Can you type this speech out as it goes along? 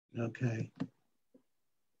Okay.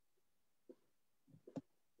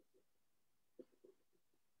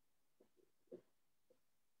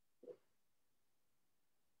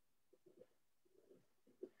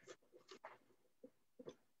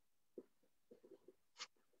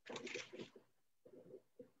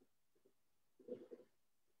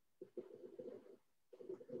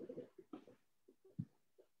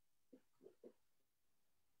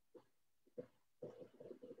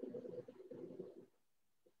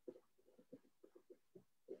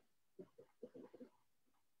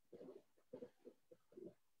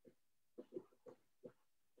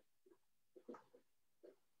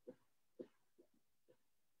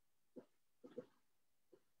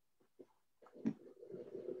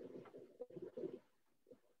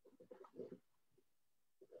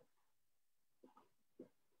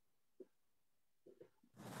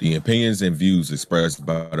 The opinions and views expressed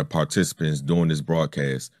by the participants during this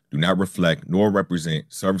broadcast do not reflect nor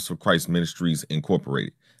represent Service for Christ Ministries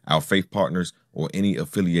Incorporated, our faith partners, or any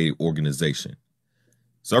affiliated organization.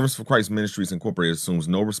 Service for Christ Ministries Incorporated assumes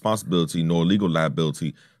no responsibility nor legal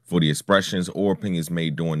liability for the expressions or opinions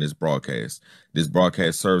made during this broadcast. This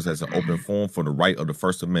broadcast serves as an open forum for the right of the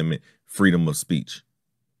First Amendment, freedom of speech.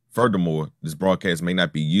 Furthermore, this broadcast may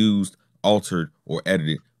not be used, altered, or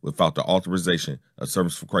edited without the authorization of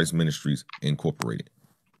Service for Christ Ministries Incorporated.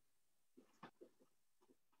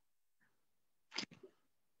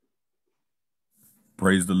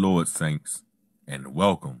 Praise the Lord, saints, and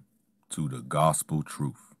welcome to the Gospel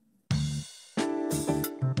Truth.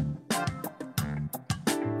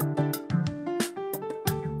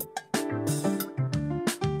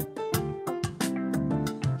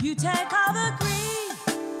 You take all the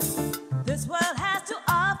grief this world has to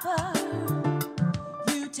offer.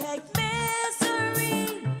 You take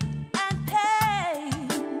misery and pain.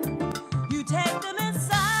 You take them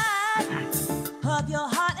inside of your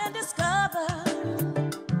heart and discover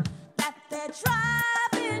that they're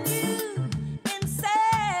driving you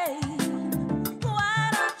insane. Why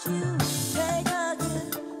don't you take a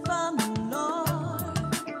gift from the Lord?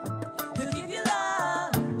 He'll give you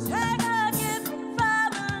love. Take a gift from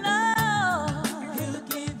the Lord. He'll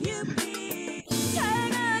give you peace.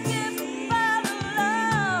 Take a gift from the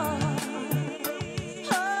Lord.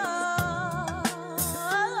 Oh,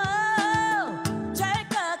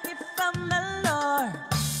 take a gift from the Lord.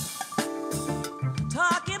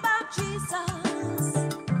 Talking about Jesus.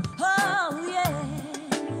 Oh, yeah.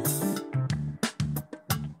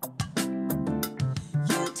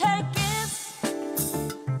 You take gifts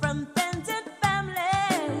from friends and family.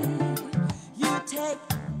 You take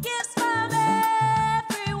gifts from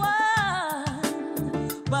everyone.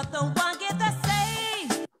 But the one gift that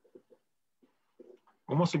saves.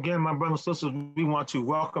 And once again, my brothers and sisters, we want to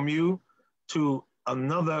welcome you to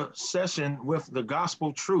another session with the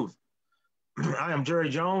Gospel Truth. I am Jerry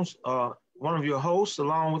Jones, one of your hosts,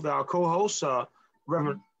 along with our co-host,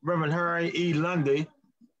 Reverend Harry E. Lundy.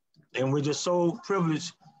 And we're just so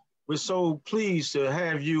privileged, we're so pleased to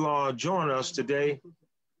have you join us today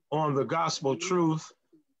on the Gospel Truth.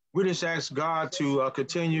 We just ask God to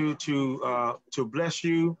continue to bless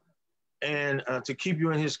you and to keep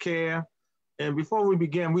you in his care. And before we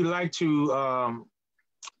begin, we'd like to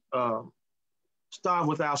start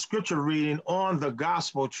with our scripture reading on the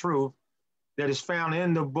Gospel Truth that is found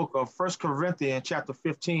in the book of 1 Corinthians chapter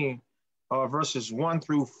 15, verses 1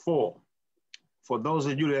 through 4. For those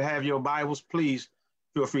of you that have your Bibles, please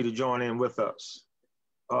feel free to join in with us.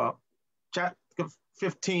 Chapter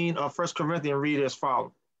 15 of 1 Corinthians read as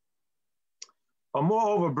follows.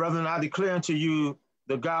 Moreover, brethren, I declare unto you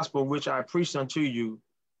the gospel which I preached unto you,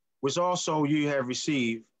 which also you have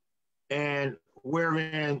received, and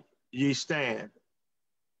wherein ye stand,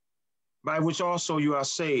 by which also you are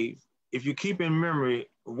saved, if you keep in memory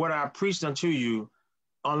what I preached unto you,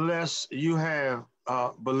 unless you have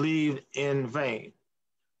believed in vain.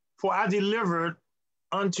 For I delivered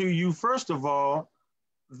unto you first of all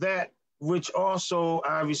that which also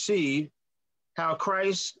I received, how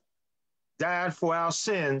Christ died for our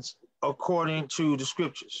sins according to the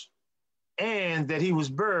scriptures, and that he was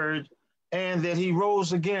buried, and that he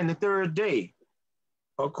rose again the third day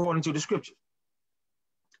according to the scriptures.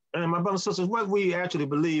 And my brothers and sisters, what we actually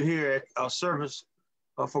believe here at our service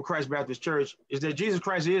for Christ Baptist Church is that Jesus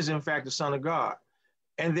Christ is in fact the Son of God,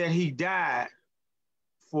 and that he died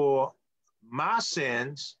for my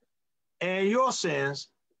sins and your sins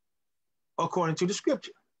according to the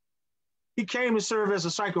scripture. He came to serve as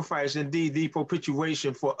a sacrifice, indeed the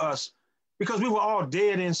propitiation for us, because we were all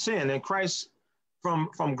dead in sin, and Christ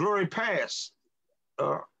from glory past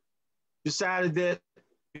decided that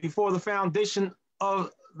before the foundation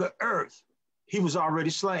of the earth, he was already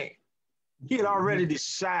slain. He had already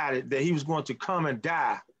decided that he was going to come and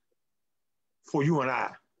die for you and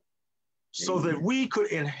I, so that we could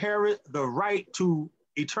inherit the right to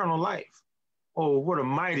eternal life. Oh, what a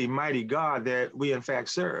mighty, mighty God that we in fact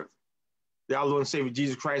serve. That our Lord and Savior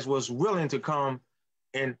Jesus Christ was willing to come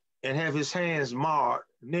and have his hands marred,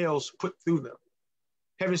 nails put through them,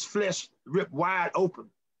 have his flesh ripped wide open,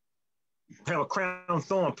 have a crown of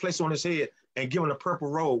thorn placed on his head and given a purple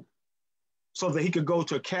robe so that he could go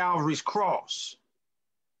to Calvary's cross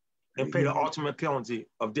and pay the ultimate penalty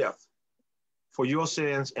of death for your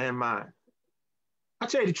sins and mine. I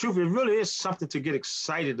tell you the truth, it really is something to get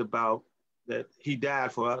excited about, that he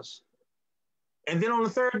died for us. And then on the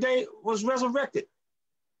third day was resurrected.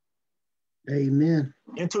 Amen.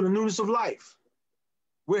 Into the newness of life,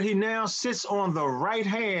 where he now sits on the right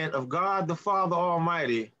hand of God the Father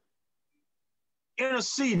Almighty,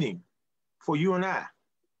 interceding for you and I.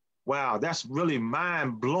 Wow, that's really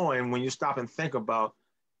mind-blowing when you stop and think about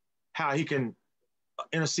how he can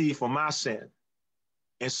intercede for my sin.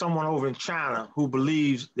 And someone over in China who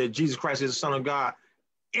believes that Jesus Christ is the Son of God,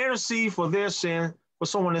 intercede for their sin for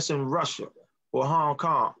someone that's in Russia or Hong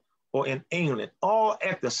Kong or in England, all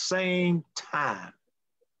at the same time.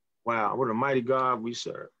 Wow, what a mighty God we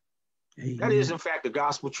serve. Amen. That is, in fact, the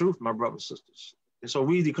gospel truth, my brothers and sisters. And so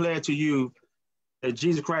we declare to you that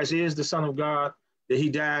Jesus Christ is the Son of God, that he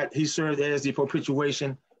died, he served as the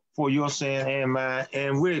propitiation for your sin and mine,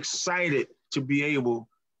 and we're excited to be able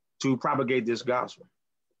to propagate this gospel.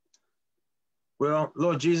 Well,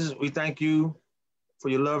 Lord Jesus, we thank you for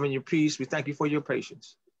your love and your peace. We thank you for your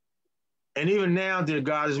patience. And even now, dear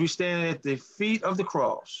God, as we stand at the feet of the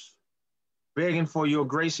cross, begging for your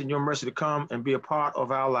grace and your mercy to come and be a part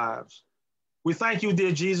of our lives, we thank you,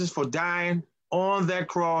 dear Jesus, for dying on that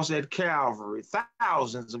cross at Calvary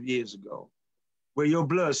thousands of years ago, where your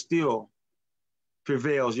blood still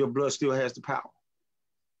prevails, your blood still has the power.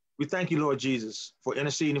 We thank you, Lord Jesus, for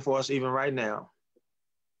interceding for us even right now.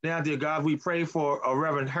 Now, dear God, we pray for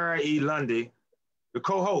Reverend Harry E. Lundy, the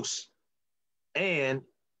co-host, and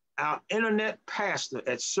our internet pastor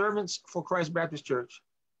at Servants for Christ Baptist Church.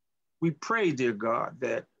 We pray, dear God,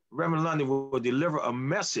 that Reverend Lundy will deliver a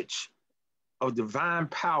message of divine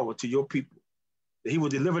power to your people, that he will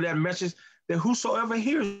deliver that message, that whosoever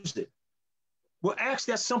hears it will ask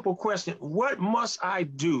that simple question: what must I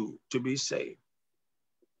do to be saved?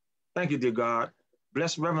 Thank you, dear God.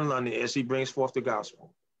 Bless Reverend Lundy as he brings forth the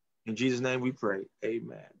gospel. In Jesus' name we pray,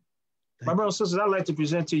 amen. My brothers and sisters, I'd like to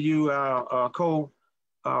present to you our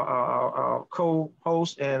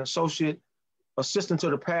co-host and assistant to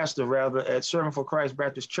the pastor, rather, at Servant for Christ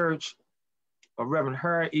Baptist Church, Reverend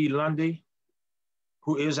Harry E. Lundy,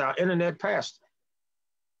 who is our internet pastor.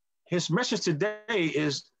 His message today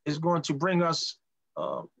is going to bring us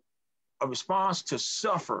a response to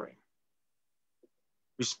suffering.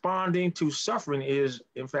 Responding to suffering is,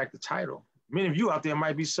 in fact, the title. Many of you out there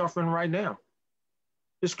might be suffering right now.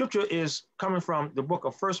 The scripture is coming from the book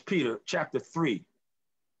of 1 Peter chapter 3.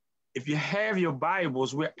 If you have your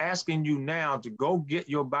Bibles, we're asking you now to go get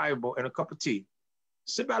your Bible and a cup of tea.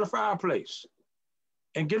 Sit by the fireplace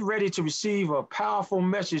and get ready to receive a powerful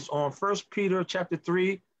message on 1 Peter chapter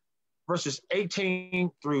 3, verses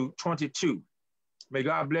 18 through 22. May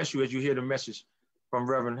God bless you as you hear the message from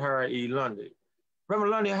Reverend Harry E. Lundy.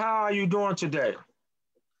 Reverend Lundy, how are you doing today?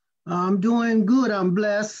 I'm doing good. I'm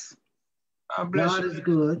blessed. God is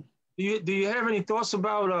good. Do you have any thoughts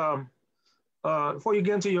about, before you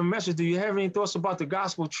get into your message, do you have any thoughts about the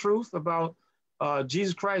gospel truth, about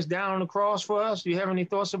Jesus Christ down on the cross for us? Do you have any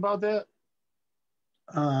thoughts about that?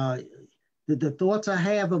 The thoughts I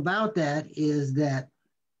have about that is that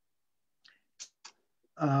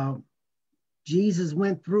Jesus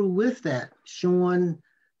went through with that, showing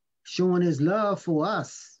his love for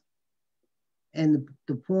us. And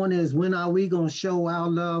the point is, when are we going to show our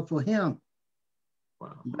love for him?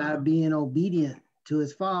 Wow. By being obedient to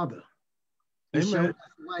his Father. Amen.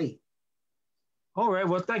 Right. All right.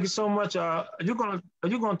 Well, thank you so much. Are you going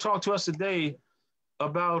to talk to us today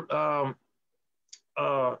about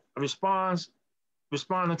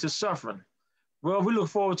responding to suffering? Well, we look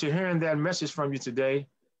forward to hearing that message from you today,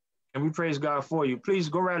 and we praise God for you. Please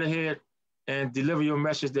go right ahead and deliver your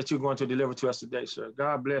message that you're going to deliver to us today, sir.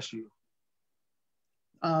 God bless you.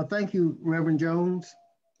 Thank you, Reverend Jones,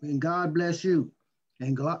 and God bless you.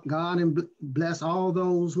 And God bless all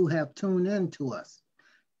those who have tuned in to us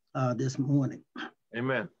this morning.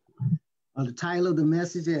 Amen. The title of the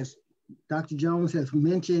message, as Dr. Jones has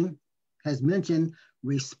mentioned,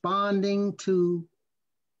 responding to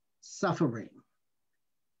suffering.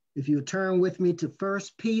 If you turn with me to 1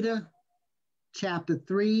 Peter chapter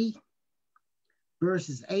 3,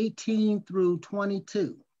 verses 18 through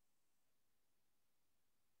 22.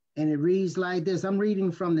 And it reads like this. I'm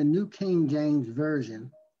reading from the New King James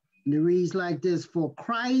Version. And it reads like this: For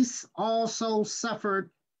Christ also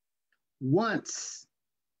suffered once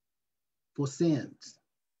for sins,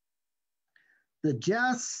 the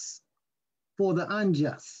just for the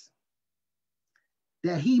unjust,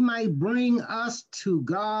 that he might bring us to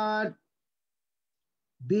God,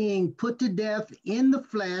 being put to death in the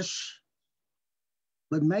flesh,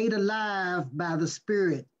 but made alive by the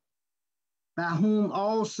Spirit, by whom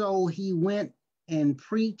also he went and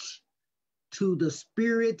preached to the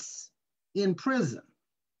spirits in prison,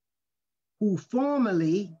 who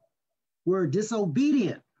formerly were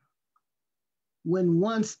disobedient, when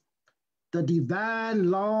once the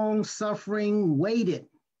divine long suffering waited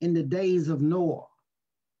in the days of Noah,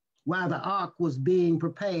 while the ark was being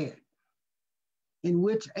prepared, in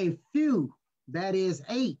which a few, that is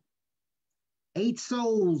eight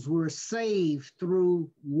souls were saved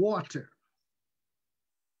through water.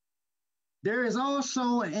 There is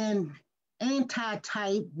also an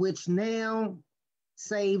antitype which now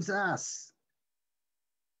saves us: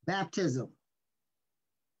 baptism.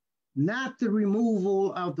 Not the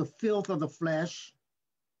removal of the filth of the flesh,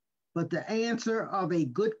 but the answer of a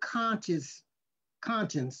good conscience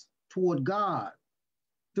toward God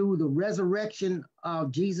through the resurrection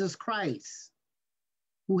of Jesus Christ,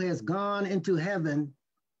 who has gone into heaven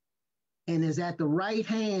and is at the right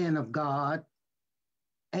hand of God.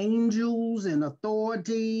 Angels and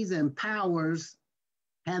authorities and powers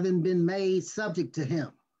having been made subject to him.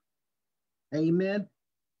 Amen.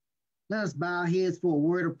 Let us bow our heads for a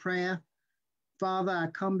word of prayer. Father, I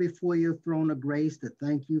come before your throne of grace to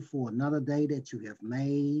thank you for another day that you have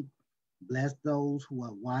made. Bless those who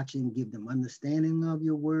are watching, give them understanding of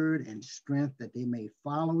your word and strength that they may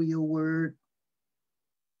follow your word.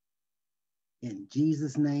 In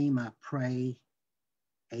Jesus' name I pray,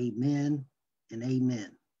 amen and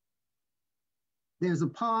amen. There's a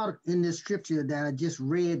part in this scripture that I just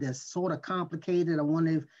read that's sort of complicated. I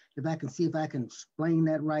wonder if I can see if I can explain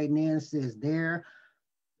that right now. It says there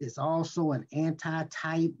is also an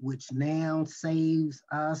antitype which now saves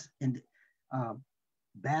us, and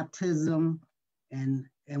baptism. And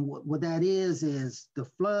what that is the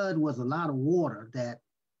flood was a lot of water that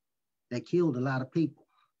killed a lot of people.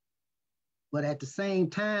 But at the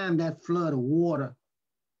same time, that flood of water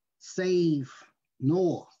saved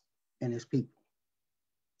Noah and his people.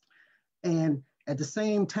 And at the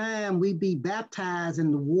same time, we be baptized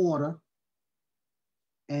in the water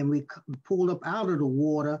and we pulled up out of the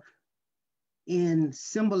water in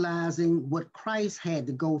symbolizing what Christ had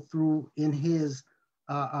to go through in his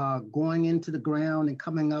going into the ground and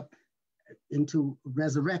coming up into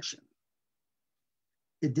resurrection.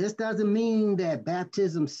 This doesn't mean that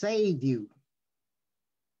baptism saved you.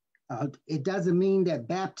 It doesn't mean that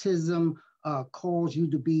baptism calls you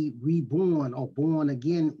to be reborn or born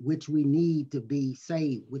again, which we need to be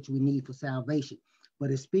saved, which we need for salvation.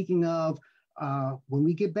 But it's speaking of when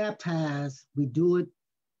we get baptized, we do it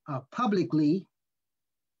publicly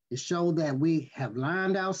to show that we have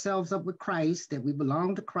lined ourselves up with Christ, that we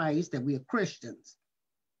belong to Christ, that we are Christians.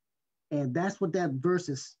 And that's what that verse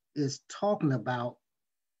is talking about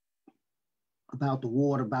the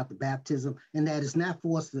water, about the baptism, and that it's not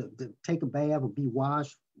for us to take a bath or be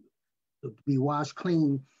washed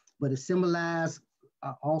clean, but it symbolized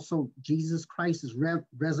also Jesus Christ's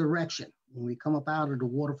resurrection when we come up out of the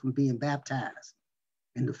water from being baptized.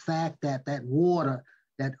 And the fact that that water,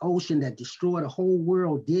 that ocean that destroyed the whole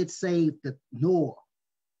world, did save the Noah.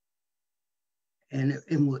 And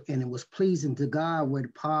it was pleasing to God, where the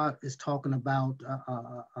part is talking about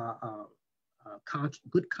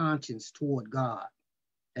good conscience toward God.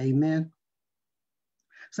 Amen.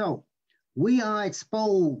 So we are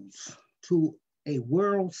exposed to a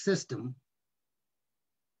world system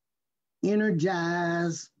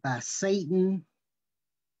energized by Satan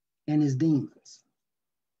and his demons.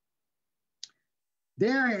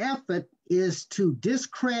 Their effort is to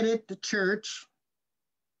discredit the church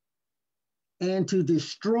and to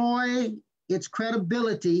destroy its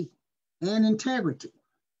credibility and integrity.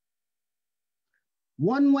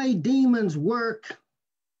 One way demons work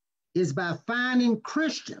is by finding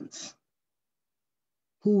Christians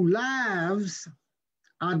whose lives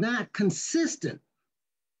are not consistent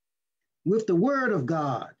with the word of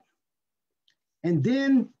God, and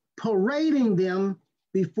then parading them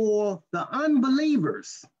before the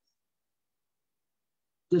unbelievers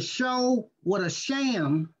to show what a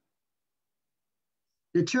sham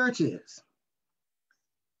the church is.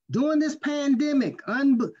 During this pandemic,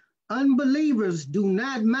 unbelievers do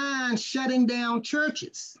not mind shutting down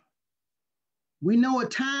churches We know a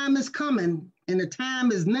time is coming, and the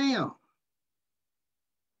time is now,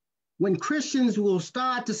 when Christians will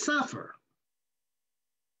start to suffer.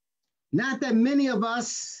 Not that many of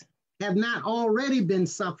us have not already been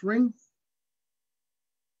suffering.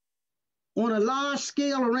 On a large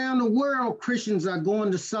scale around the world, Christians are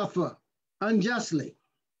going to suffer unjustly.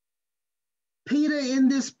 Peter in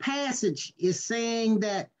this passage is saying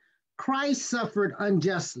that Christ suffered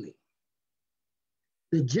unjustly.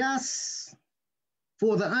 The just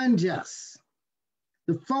for the unjust.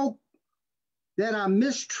 The folk that are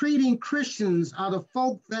mistreating Christians are the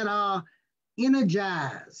folk that are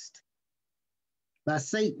energized by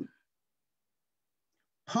Satan.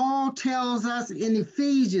 Paul tells us in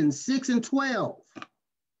Ephesians 6 and 12,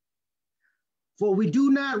 for we do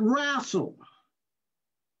not wrestle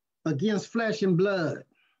against flesh and blood,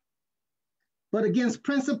 but against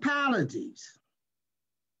principalities,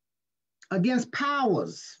 against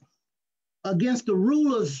powers, against the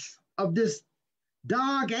rulers of this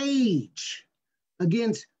dark age,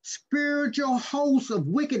 against spiritual hosts of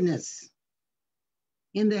wickedness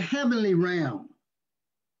in the heavenly realm.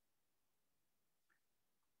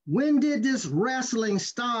 When did this wrestling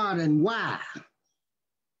start and why?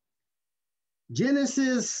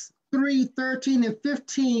 Genesis 3:13 and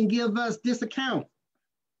 15 give us this account.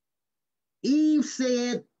 Eve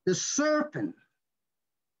said, the serpent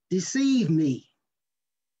deceived me,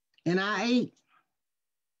 and I ate.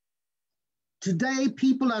 Today,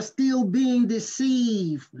 people are still being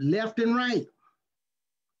deceived left and right.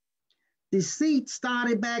 Deceit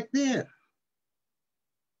started back then.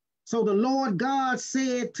 So the Lord God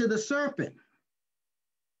said to the serpent,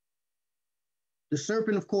 the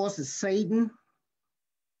serpent, of course, is Satan,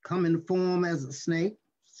 come in form as a snake,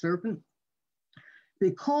 serpent.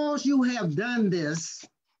 Because you have done this,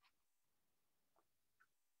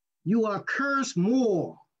 you are cursed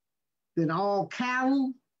more than all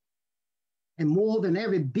cattle and more than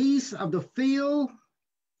every beast of the field.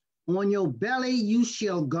 On your belly you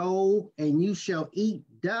shall go, and you shall eat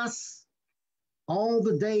dust all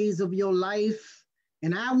the days of your life,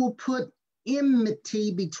 and I will put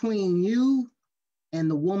enmity between you and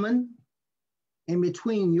the woman, and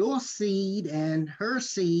between your seed and her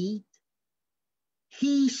seed.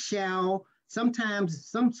 He shall, sometimes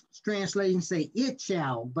some translations say it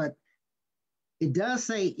shall, but it does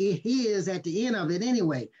say it is at the end of it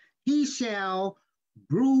anyway. He shall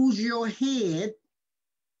bruise your head,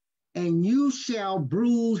 and you shall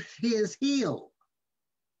bruise his heel.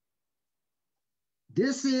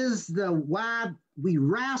 This is the why we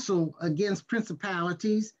wrestle against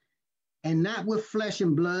principalities and not with flesh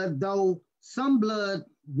and blood, though some blood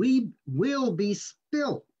we will be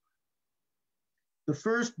spilled. The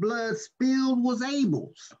first blood spilled was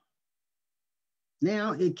Abel's.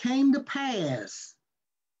 Now it came to pass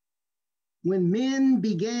when men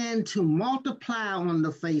began to multiply on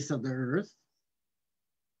the face of the earth,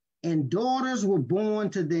 and daughters were born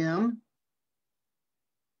to them,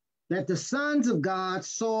 that the sons of God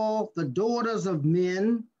saw the daughters of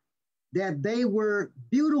men, that they were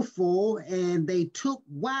beautiful, and they took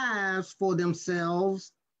wives for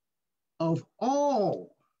themselves of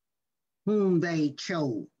all whom they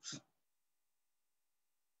chose.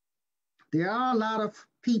 There are a lot of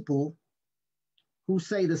people who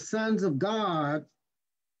say the sons of God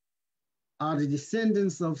are the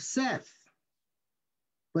descendants of Seth,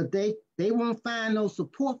 but they won't find no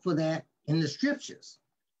support for that in the scriptures.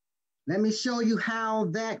 Let me show you how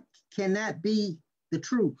that cannot be the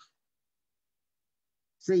truth.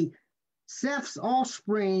 See, Seth's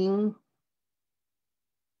offspring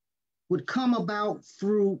would come about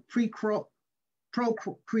through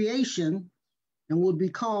procreation and would be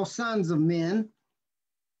called sons of men.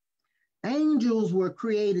 Angels were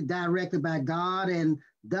created directly by God and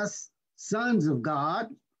thus sons of God.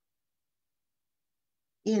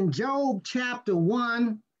 In Job chapter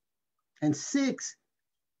 1 and 6,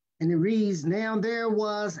 and it reads, now there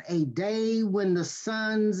was a day when the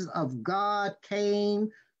sons of God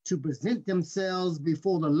came to present themselves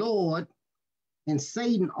before the Lord, and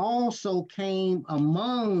Satan also came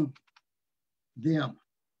among them.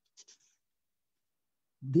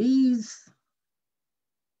 These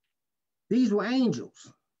were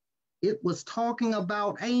angels. It was talking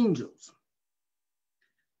about angels.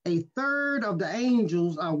 A third of the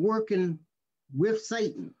angels are working with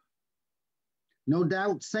Satan. No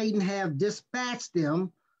doubt Satan have dispatched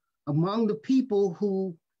them among the people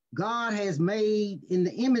who God has made in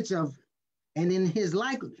the image of and in his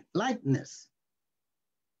likeness.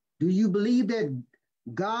 Do you believe that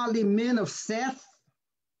godly men of Seth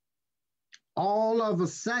all of a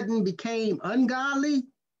sudden became ungodly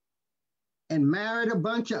and married a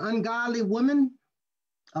bunch of ungodly women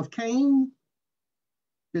of Cain.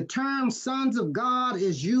 The term sons of God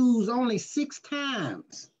is used only 6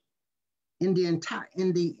 times in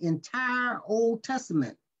the entire Old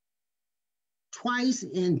Testament. Twice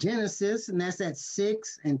in Genesis, and that's at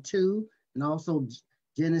 6 and 2, and also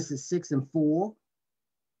Genesis 6 and 4.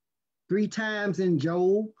 3 times in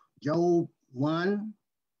Job, Job 1,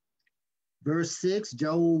 verse 6,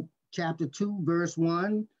 Job chapter 2, verse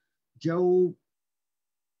 1, Job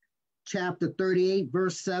chapter 38,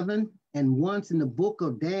 verse 7, and once in the book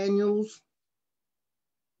of Daniel's.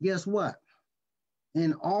 Guess what?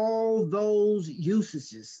 In all those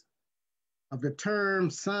usages of the term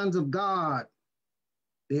sons of God,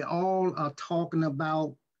 they all are talking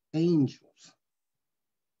about angels.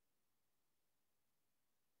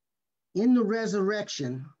 In the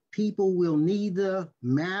resurrection, people will neither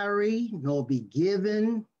marry nor be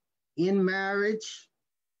given in marriage,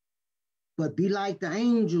 but be like the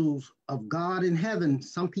angels of God in heaven.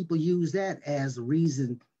 Some people use that as a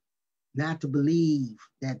reason not to believe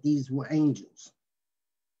that these were angels.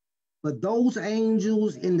 But those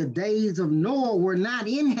angels in the days of Noah were not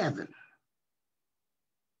in heaven.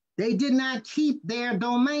 They did not keep their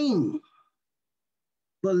domain,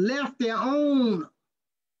 but left their own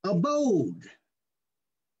abode.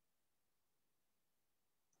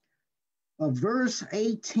 Verse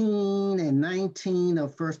 18 and 19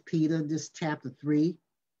 of 1 Peter, this chapter 3,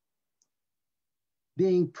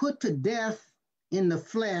 being put to death in the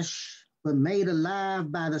flesh, but made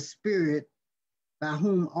alive by the Spirit, by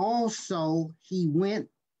whom also he went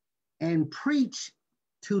and preached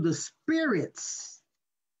to the spirits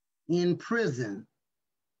in prison,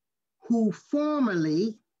 who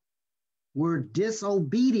formerly were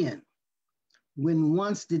disobedient, when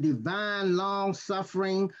once the divine long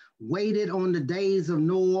suffering waited on the days of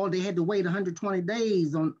Noah. They had to wait 120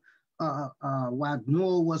 days on while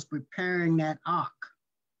Noah was preparing that ark.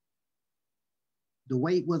 The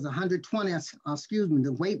wait was 120,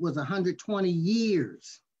 the wait was 120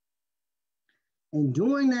 years. And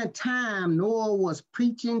during that time, Noah was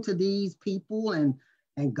preaching to these people, and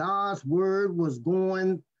God's word was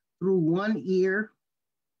going through one ear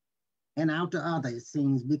and out the other, it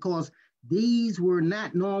seems, because these were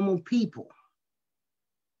not normal people.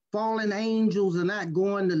 Fallen angels are not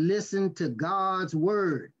going to listen to God's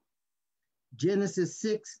word. Genesis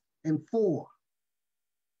 6 and 4.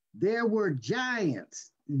 There were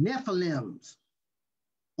giants, Nephilims,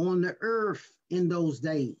 on the earth in those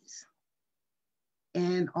days,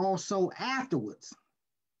 and also afterwards.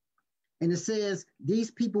 And it says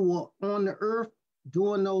these people were on the earth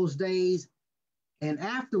during those days and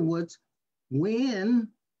afterwards, when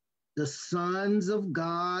the sons of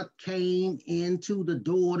God came into the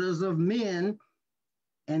daughters of men,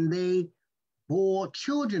 and they bore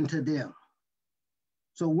children to them.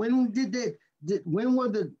 So when when were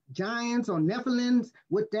the giants or Nephilims?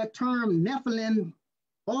 With that term Nephilim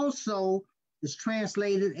also is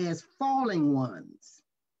translated as falling ones.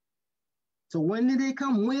 So when did they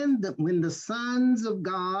come? When the sons of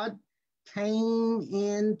God came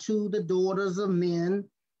into the daughters of men,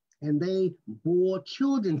 and they bore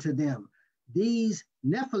children to them. These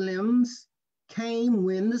Nephilims came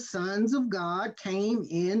when the sons of God came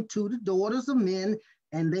into the daughters of men,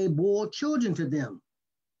 and they bore children to them.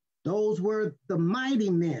 Those were the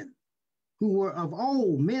mighty men who were of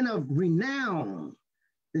old, men of renown.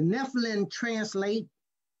 The Nephilim translate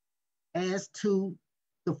as to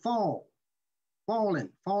the fallen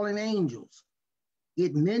angels.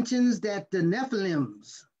 It mentions that the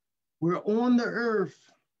Nephilims were on the earth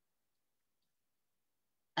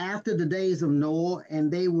after the days of Noah, and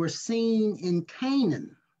they were seen in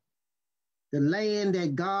Canaan, the land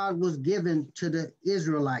that God was given to the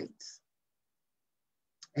Israelites.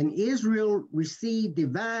 And Israel received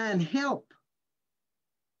divine help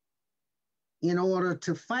in order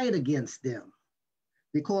to fight against them.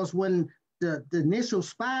 Because when the initial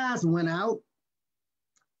spies went out,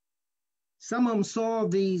 some of them saw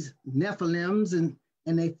these Nephilims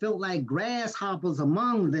and they felt like grasshoppers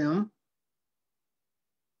among them.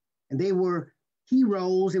 And they were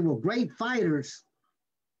heroes, they were great fighters.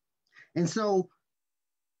 And so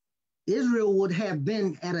Israel would have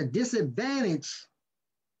been at a disadvantage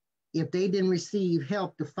if they didn't receive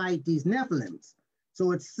help to fight these Nephilims.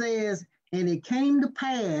 So it says, and it came to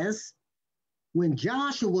pass when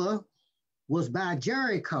Joshua was by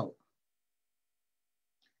Jericho,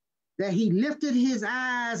 that he lifted his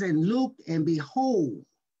eyes and looked, and behold,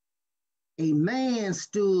 a man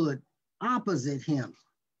stood opposite him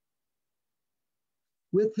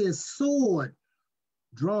with his sword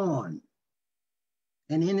drawn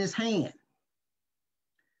and in his hand.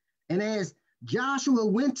 And as Joshua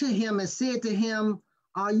went to him and said to him,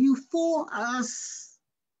 are you for us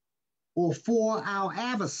or for our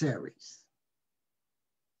adversaries?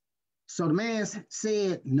 So the man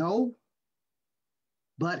said, no,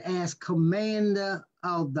 but as commander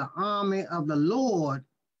of the army of the Lord,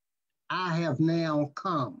 I have now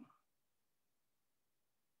come.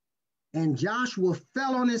 And Joshua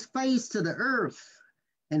fell on his face to the earth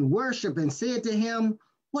and worshiped and said to him,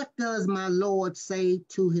 what does my Lord say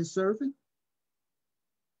to his servant?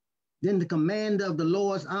 Then the commander of the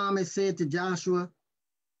Lord's army said to Joshua,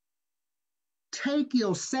 take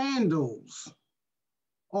your sandals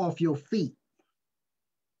off your feet,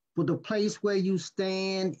 for the place where you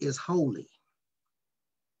stand is holy.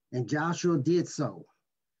 And Joshua did so.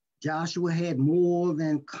 Joshua had more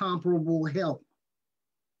than comparable help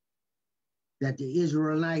that the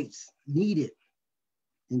Israelites needed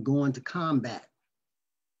in going to combat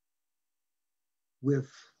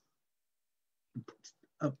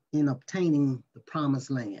in obtaining the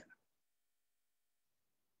promised land.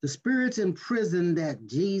 The spirits in prison that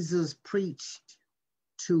Jesus preached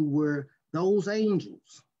to were those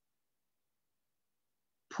angels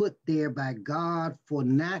put there by God for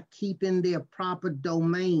not keeping their proper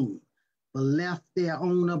domain, but left their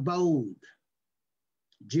own abode.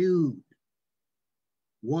 Jude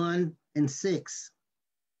 1 and 6.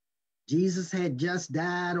 Jesus had just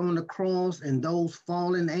died on the cross, and those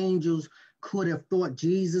fallen angels could have thought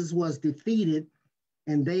Jesus was defeated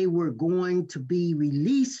and they were going to be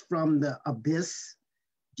released from the abyss.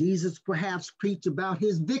 Jesus perhaps preached about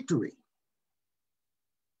his victory.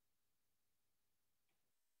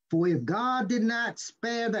 For if God did not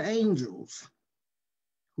spare the angels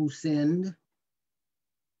who sinned,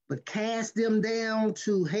 but cast them down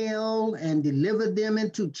to hell and delivered them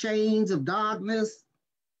into chains of darkness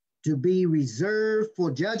to be reserved for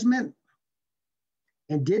judgment,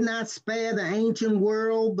 and did not spare the ancient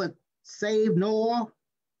world, but saved Noah,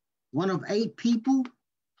 one of 8 people,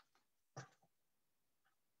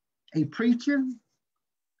 a preacher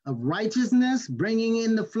of righteousness, bringing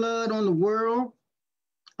in the flood on the world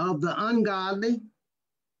of the ungodly,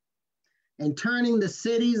 and turning the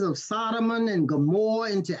cities of Sodom and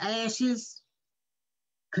Gomorrah into ashes,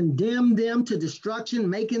 condemned them to destruction,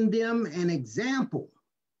 making them an example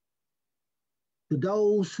to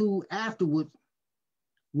those who afterward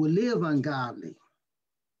will live ungodly,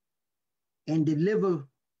 and delivered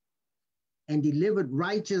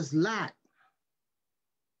righteous Lot,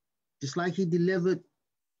 just like he delivered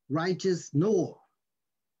righteous Noah.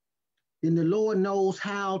 Then the Lord knows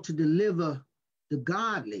how to deliver the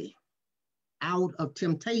godly out of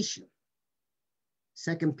temptation.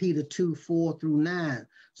 2 Peter 2, 4 through 9.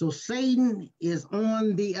 So Satan is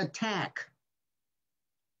on the attack.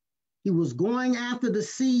 He was going after the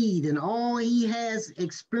seed, and all he has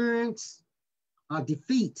experienced are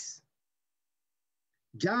defeats.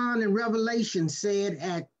 John in Revelation said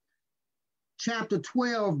at chapter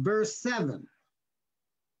 12, verse 7,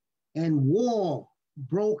 and war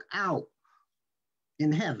broke out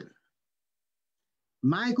in heaven.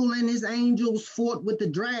 Michael and his angels fought with the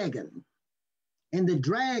dragon, and the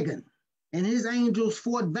dragon and his angels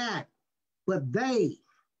fought back, but they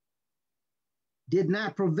did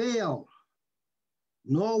not prevail,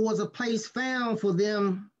 nor was a place found for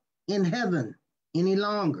them in heaven any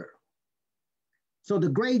longer. So the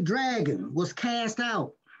great dragon was cast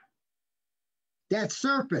out, that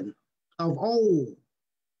serpent of old,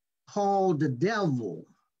 called the devil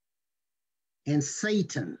and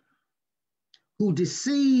Satan, who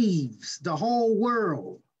deceives the whole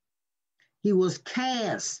world. He was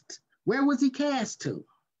cast. Where was he cast to?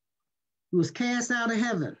 He was cast out of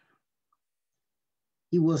heaven.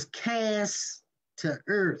 He was cast to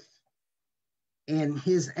earth, and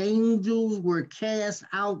his angels were cast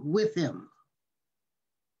out with him.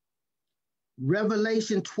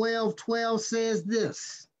 Revelation 12:12 says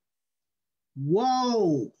this,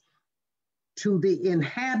 woe to the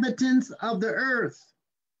inhabitants of the earth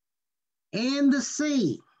and the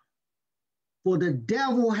sea, for the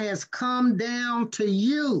devil has come down to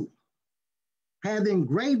you, having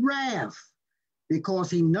great wrath,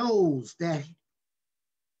 because he knows that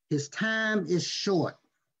his time is short.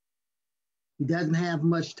 He doesn't have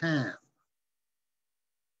much time.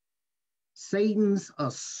 Satan's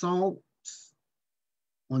assaults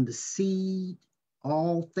on the seed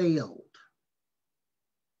all failed.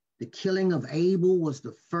 The killing of Abel was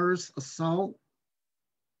the first assault.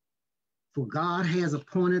 For God has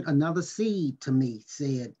appointed another seed to me,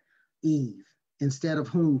 said Eve, instead of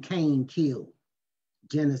whom Cain killed.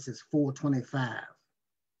 Genesis 4:25.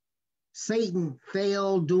 Satan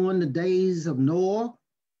failed during the days of Noah,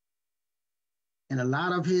 and a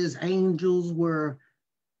lot of his angels were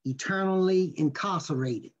eternally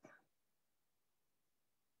incarcerated.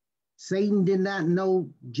 Satan did not know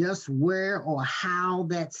just where or how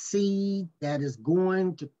that seed that is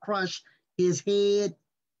going to crush his head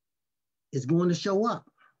is going to show up.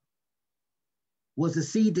 Was the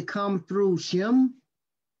seed to come through Shem?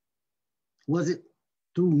 Was it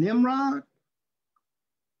through Nimrod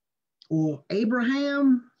or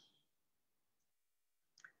Abraham?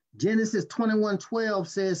 Genesis 21:12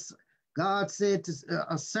 says, God said to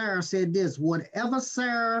Sarah said this, whatever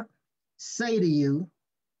Sarah say to you,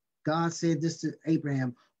 God said this to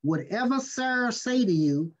Abraham, whatever Sarah say to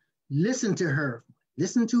you, listen to her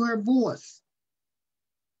voice.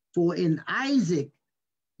 For in Isaac,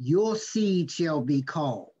 your seed shall be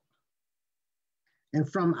called.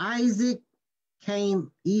 And from Isaac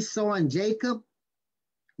came Esau and Jacob.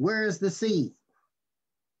 Where is the seed?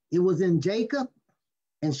 It was in Jacob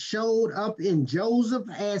and showed up in Joseph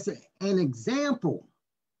as an example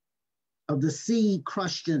of the seed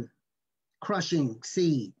crushing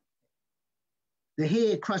seed, the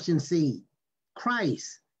head crushing seed,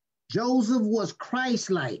 Christ. Joseph was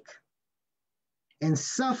Christ-like and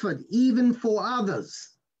suffered even for others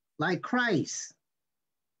like Christ.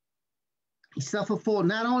 He suffered for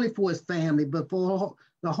not only for his family, but for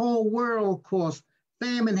the whole world, of course.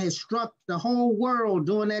 Famine has struck the whole world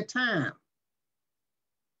during that time.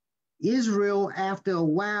 Israel, after a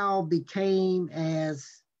while, became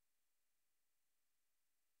as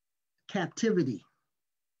captivity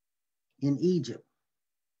in Egypt.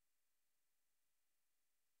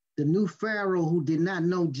 The new Pharaoh, who did not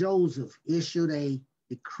know Joseph, issued a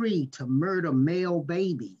decree to murder male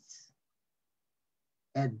babies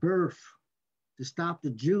at birth to stop the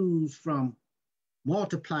Jews from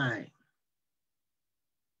multiplying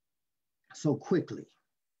so quickly.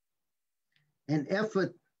 An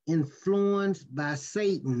effort influenced by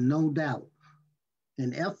Satan, no doubt.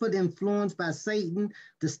 An effort influenced by Satan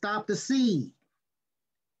to stop the seed.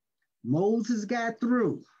 Moses got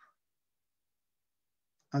through.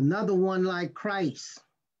 Another one like Christ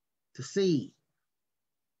to see.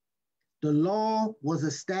 The law was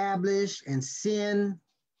established and sin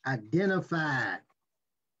identified.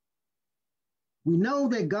 We know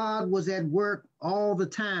that God was at work all the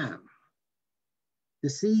time. The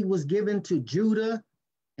seed was given to Judah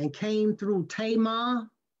and came through Tamar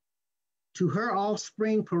to her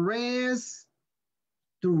offspring Perez,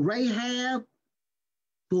 through Rahab,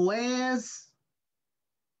 Boaz,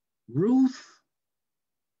 Ruth,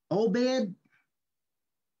 Obed,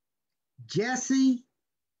 Jesse,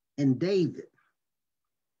 and David.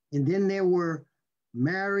 And then there were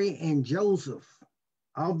Mary and Joseph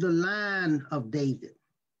of the line of David.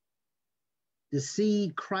 The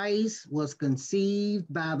seed Christ was conceived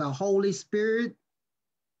by the Holy Spirit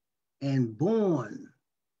and born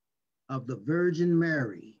of the Virgin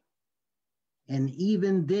Mary. And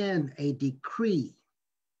even then, a decree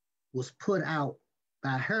was put out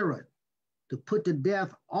by Herod to put to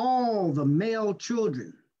death all the male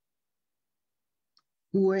children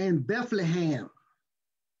who were in Bethlehem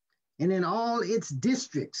and in all its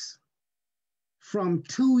districts from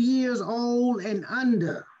 2 years old and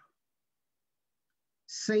under.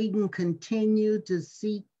 Satan continued to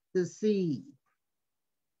seek the seed.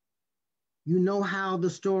 You know how the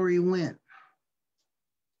story went.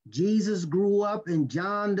 Jesus grew up and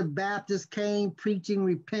John the Baptist came preaching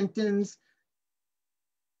repentance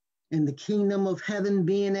and the kingdom of heaven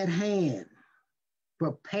being at hand.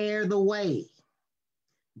 Prepare the way.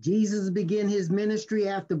 Jesus began his ministry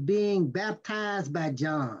after being baptized by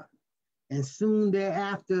John. And soon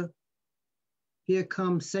thereafter, here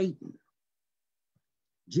comes Satan.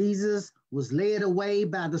 Jesus was led away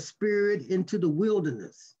by the Spirit into the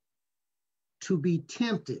wilderness to be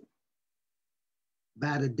tempted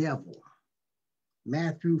by the devil.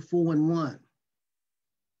 Matthew 4:1.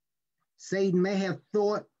 Satan may have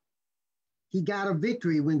thought he got a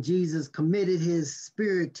victory when Jesus committed his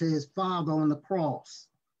spirit to his Father on the cross.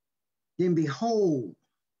 Then behold,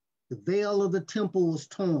 the veil of the temple was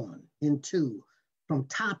torn in two from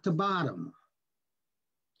top to bottom,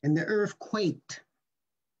 and the earth quaked,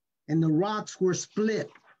 and the rocks were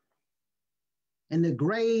split, and the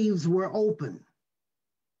graves were open,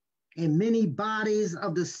 and many bodies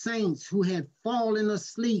of the saints who had fallen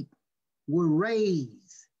asleep were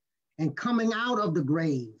raised, and coming out of the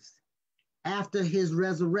graves after his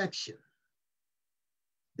resurrection,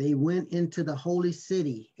 they went into the holy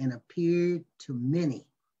city and appeared to many.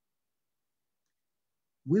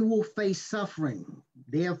 We will face suffering,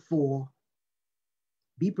 therefore,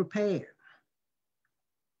 be prepared.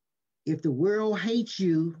 If the world hates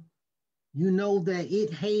you, you know that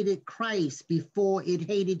it hated Christ before it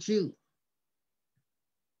hated you.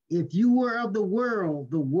 If you were of the world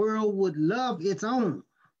would love its own.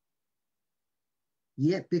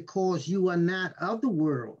 Yet because you are not of the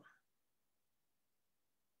world,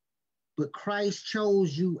 but Christ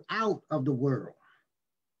chose you out of the world.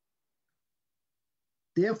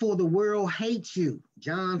 Therefore the world hates you.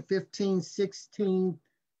 John 15:16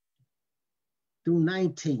 through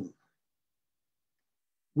 19.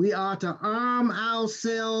 We are to arm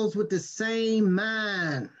ourselves with the same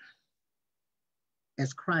mind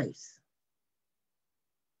as Christ.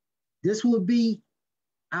 This will be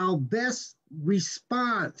our best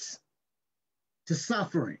response to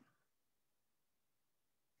suffering.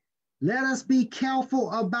 Let us be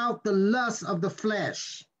careful about the lust of the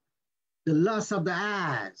flesh, the lust of the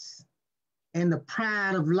eyes, and the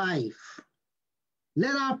pride of life.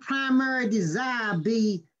 Let our primary desire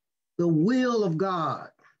be the will of God.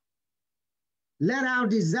 Let our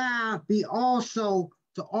desire be also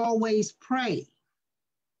to always pray.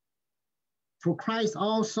 For Christ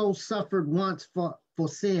also suffered once for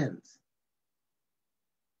sins,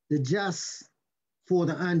 the just for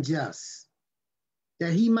the unjust,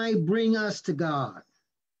 that he might bring us to God,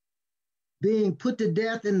 being put to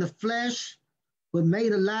death in the flesh, but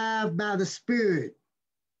made alive by the Spirit.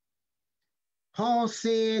 Paul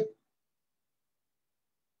said,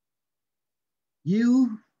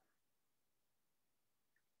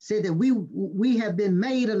 that we have been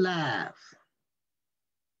made alive,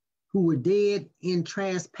 who were dead in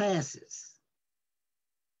trespasses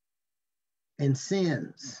and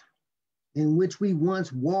sins, in which we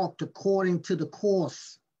once walked according to the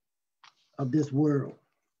course of this world,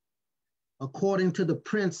 according to the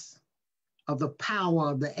prince of the power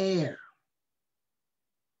of the air,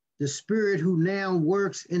 the spirit who now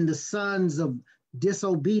works in the sons of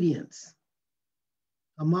disobedience,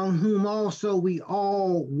 among whom also we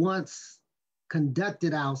all once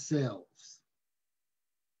conducted ourselves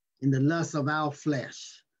in the lust of our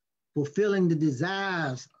flesh, fulfilling the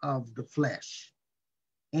desires of the flesh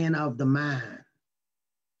and of the mind,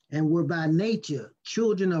 and were by nature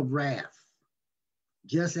children of wrath,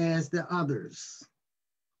 just as the others.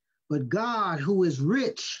 But God, who is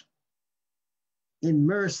rich in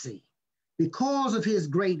mercy, because of his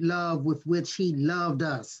great love with which he loved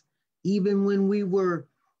us, even when we were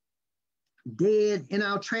dead in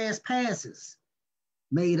our trespasses,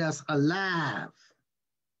 made us alive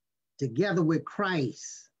together with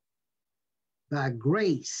Christ. By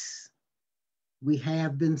grace, we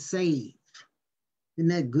have been saved. Isn't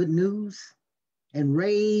that good news? And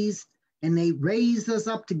they raised us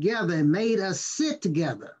up together and made us sit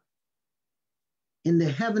together in the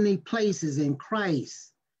heavenly places in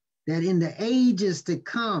Christ, that in the ages to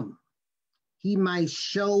come, he might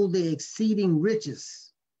show the exceeding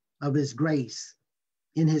riches of his grace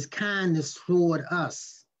in his kindness toward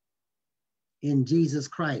us in Jesus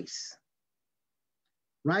Christ.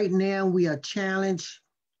 Right now, we are challenged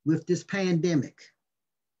with this pandemic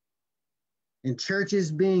and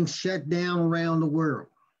churches being shut down around the world.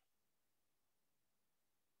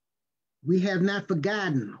 We have not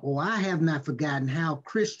forgotten, or I have not forgotten, how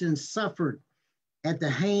Christians suffered at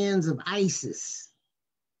the hands of ISIS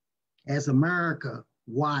as America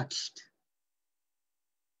watched.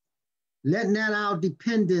 Let not our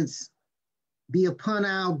dependence be upon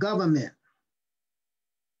our government.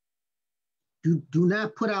 Do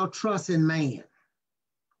not put our trust in man.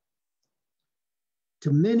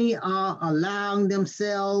 Too many are allowing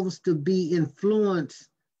themselves to be influenced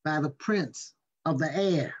by the prince of the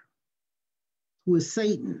air, who is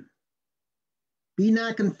Satan. Be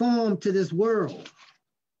not conformed to this world.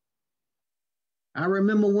 I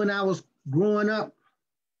remember when I was growing up,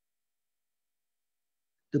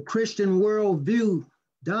 the Christian worldview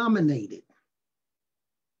dominated.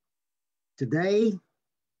 Today,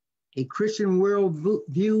 a Christian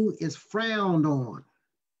worldview is frowned on.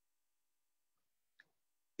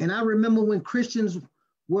 And I remember when Christianity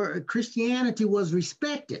was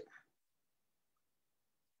respected.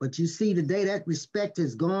 But you see today that respect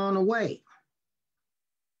has gone away.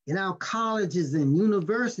 In our colleges and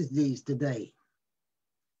universities today,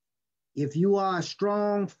 if you are a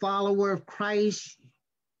strong follower of Christ,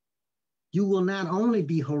 you will not only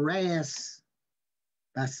be harassed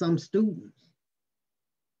by some students,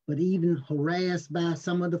 but even harassed by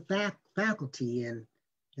some of the faculty and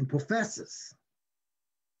professors.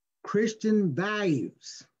 Christian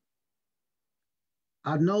values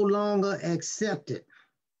are no longer accepted,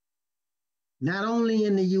 not only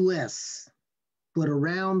in the US, but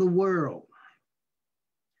around the world.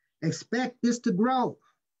 Expect this to grow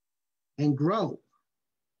and grow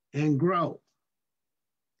and grow.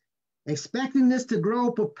 Expecting this to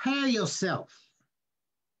grow, prepare yourself.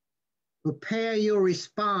 Prepare your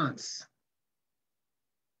response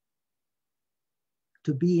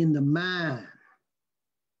to be in the mind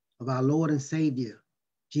of our Lord and Savior,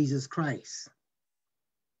 Jesus Christ.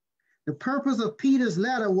 The purpose of Peter's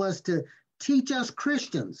letter was to teach us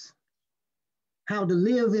Christians how to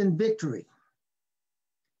live in victory.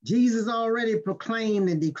 Jesus already proclaimed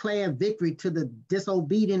and declared victory to the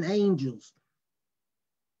disobedient angels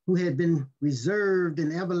who had been reserved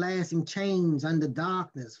in everlasting chains under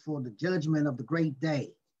darkness for the judgment of the great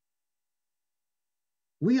day.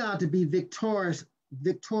 We are to be victorious.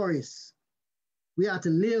 We are to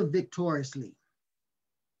live victoriously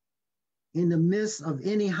in the midst of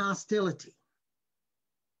any hostility,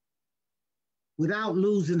 without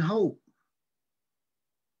losing hope,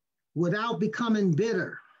 without becoming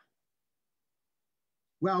bitter,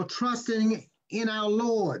 while trusting in our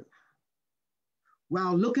Lord,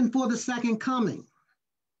 while looking for the second coming.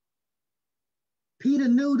 Peter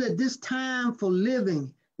knew that this time for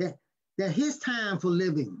living, that his time for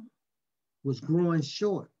living was growing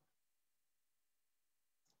short.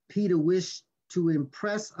 Peter wished to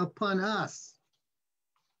impress upon us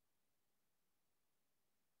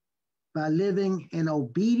by living an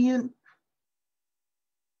obedient,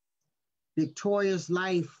 victorious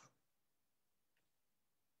life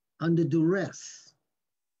under duress.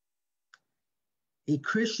 A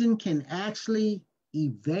Christian can actually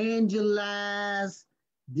evangelize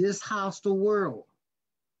this hostile world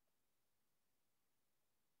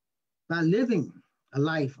by living a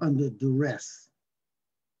life under duress.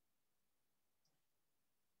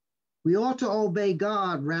 We ought to obey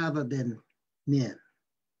God rather than men.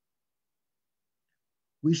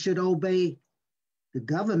 We should obey the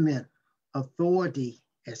government authority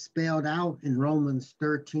as spelled out in Romans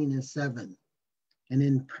 13:7 and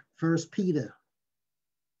in 1 Peter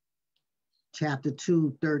chapter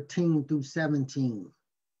 2, 13 through 17.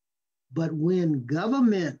 But when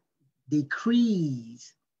government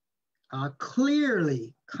decrees are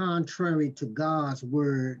clearly contrary to God's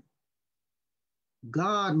word,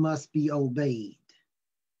 God must be obeyed.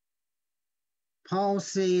 Paul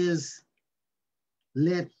says,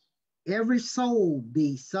 let every soul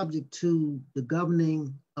be subject to the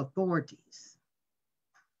governing authorities.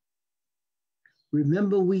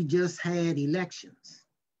 Remember, we just had elections.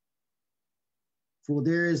 For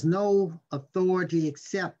there is no authority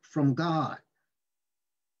except from God.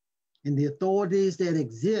 And the authorities that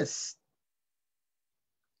exist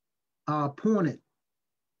are appointed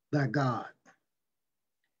by God.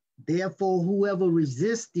 Therefore, whoever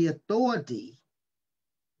resists the authority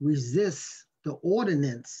resists the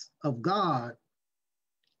ordinance of God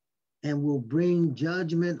and will bring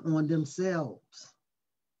judgment on themselves.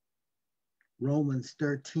 Romans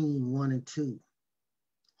 13:1 and 2.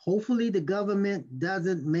 Hopefully the government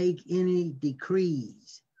doesn't make any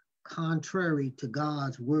decrees contrary to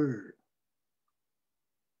God's word.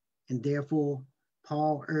 And therefore,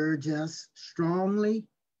 Paul urges us strongly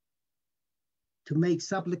to make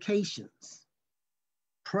supplications,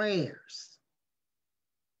 prayers,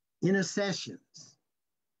 intercessions,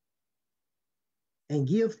 and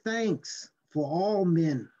give thanks for all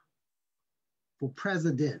men, for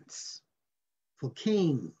presidents, for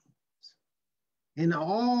kings, and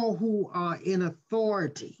all who are in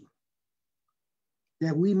authority,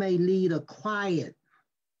 that we may lead a quiet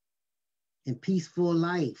and peaceful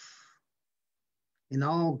life in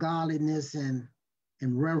all godliness and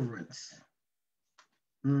reverence.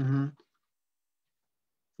 For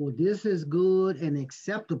this is good and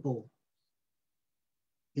acceptable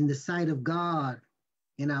in the sight of God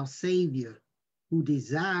and our Savior, who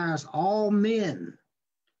desires all men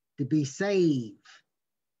to be saved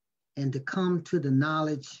and to come to the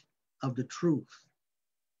knowledge of the truth.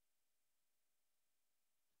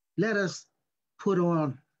 Let us put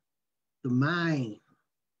on the mind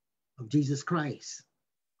of Jesus Christ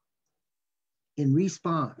in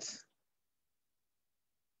response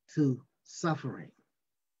to suffering.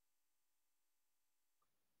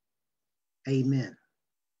 Amen.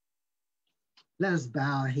 Let us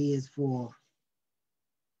bow our heads for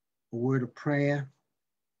a word of prayer.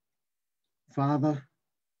 Father,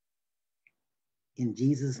 in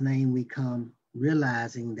Jesus' name we come,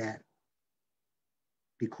 realizing that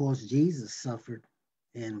because Jesus suffered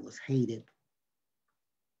and was hated,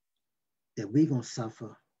 that we're going to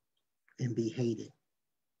suffer and be hated.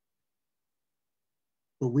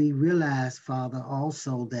 But we realize, Father,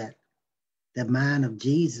 also that the mind of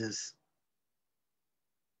Jesus,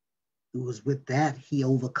 it was with that he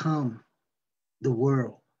overcome the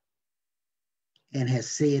world and has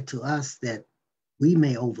said to us that we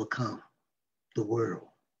may overcome the world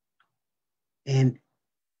And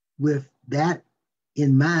with that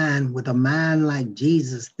in mind, with a mind like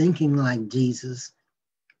Jesus, thinking like Jesus,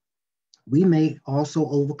 we may also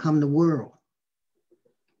overcome the world.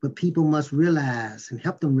 But people must realize and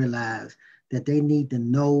help them realize that they need to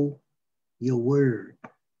know your word.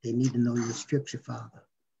 They need to know your scripture, Father.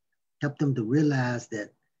 Help them to realize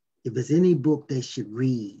that if there's any book they should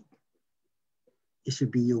read, it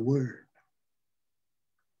should be your word.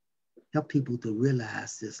 Help people to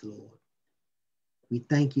realize this, Lord. We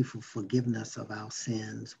thank you for forgiving us of our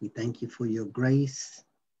sins. We thank you for your grace.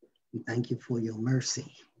 We thank you for your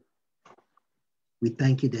mercy. We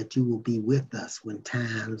thank you that you will be with us when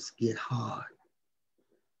times get hard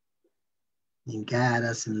and guide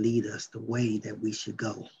us and lead us the way that we should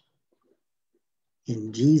go.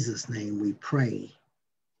 In Jesus' name we pray.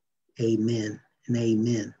 Amen and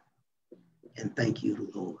amen. And thank you,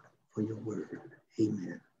 Lord, for your word.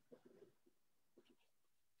 Amen.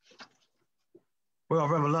 Well,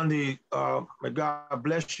 Reverend Lundy, may God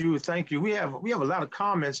bless you. Thank you. We have a lot of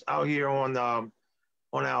comments out here on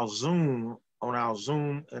our Zoom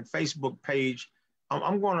and Facebook page.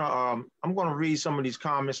 I'm gonna read some of these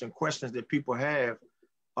comments and questions that people have.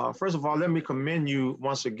 First of all, let me commend you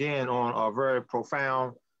once again on a very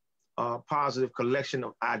profound, positive collection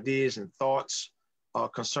of ideas and thoughts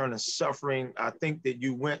concerning suffering. I think that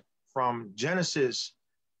you went from Genesis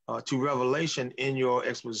to Revelation in your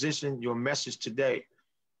exposition, your message today.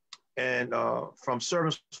 And from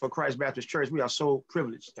Servants for Christ Baptist Church, we are so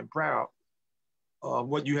privileged and proud of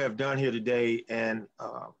what you have done here today. And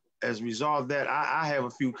as a result of that, I have a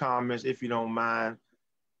few comments, if you don't mind,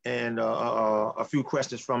 and a few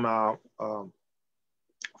questions from our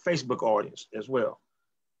Facebook audience as well.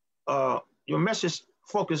 Your message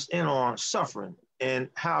focused in on suffering and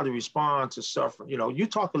how to respond to suffering. You know, you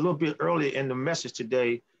talked a little bit earlier in the message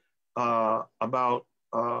today about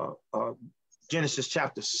Genesis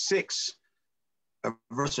chapter 6,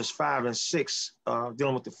 verses 5 and 6,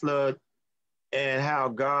 dealing with the flood, and how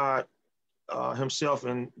God himself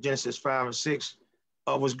in Genesis 5 and 6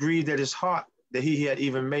 was grieved at his heart that he had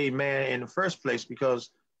even made man in the first place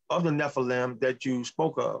because of the Nephilim that you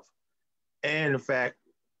spoke of. And the fact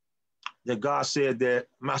that God said that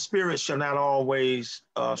my spirit shall not always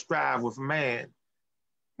strive with man,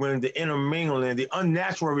 when the intermingling, the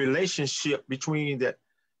unnatural relationship between the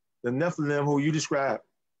Nephilim, who you describe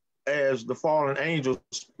as the fallen angels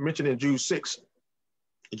mentioned in Jude 6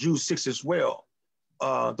 as well,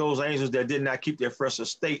 those angels that did not keep their first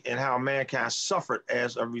estate, and how mankind suffered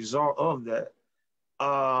as a result of that.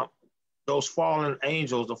 Those fallen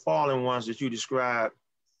angels, the fallen ones that you described,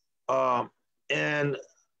 and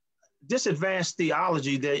this advanced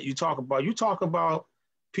theology that you talk about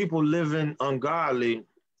people living ungodly.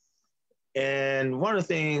 And one of the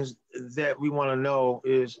things that we want to know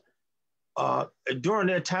is during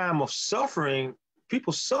their time of suffering,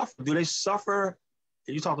 people suffer. Do they suffer?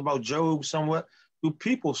 You talked about Job somewhat. Do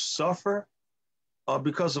people suffer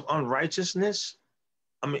because of unrighteousness?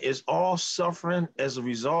 I mean, is all suffering as a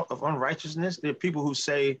result of unrighteousness? There are people who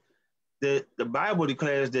say that the Bible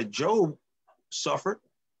declares that Job suffered,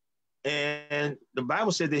 and the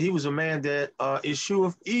Bible said that he was a man that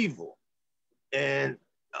eschewed evil and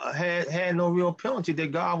had no real penalty,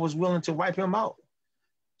 that God was willing to wipe him out.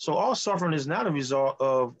 So all suffering is not a result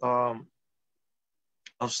of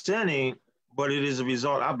sinning, but it is a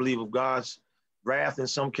result, I believe, of God's wrath in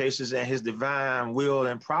some cases and his divine will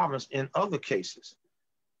and providence in other cases.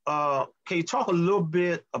 Can you talk a little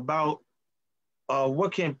bit about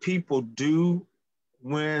what can people do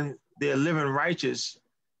when they're living righteous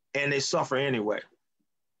and they suffer anyway?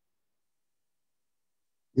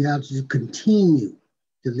 They have to continue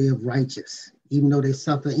to live righteous, even though they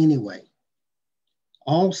suffer anyway.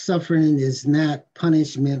 All suffering is not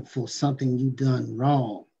punishment for something you've done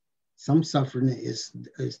wrong. Some suffering is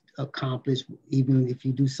accomplished even if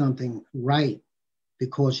you do something right,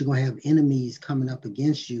 because you're going to have enemies coming up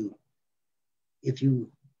against you. If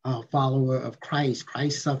you are a follower of Christ,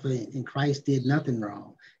 Christ suffered and Christ did nothing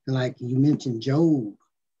wrong. And like you mentioned Job,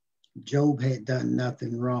 Job had done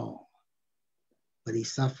nothing wrong, but he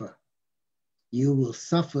suffered. You will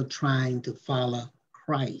suffer trying to follow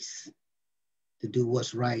Christ, to do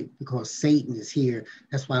what's right, because Satan is here.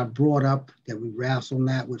 That's why I brought up that we wrestle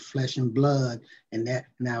not with flesh and blood, and that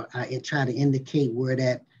now I try to indicate where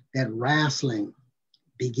that wrestling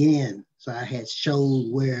began. So I had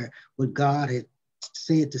showed where what God had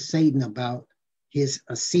said to Satan about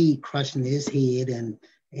a seed crushing his head and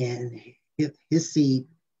his seed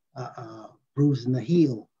bruising the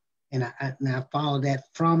heel. And I follow that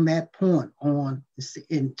from that point on,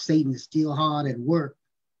 and Satan is still hard at work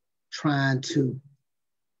trying to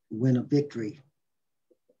win a victory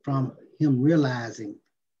from him realizing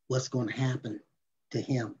what's going to happen to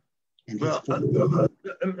him and his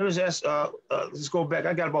well, let's go back.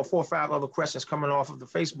 I got about 4 or 5 other questions coming off of the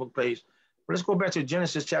Facebook page. But let's go back to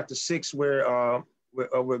Genesis chapter 6, where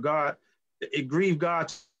God, it grieved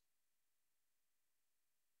God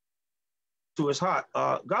to his heart.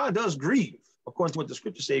 God does grieve, according to what the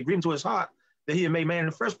scriptures say, grieve to his heart that he had made man in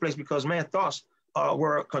the first place, because man's thoughts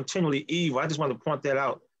were continually evil. I just wanted to point that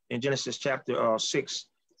out in Genesis chapter 6.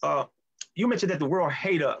 You mentioned that the world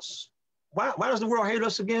hate us. Why does the world hate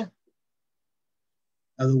us again?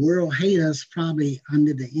 The world hate us probably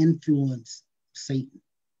under the influence of Satan.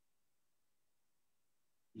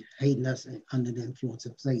 Hating us under the influence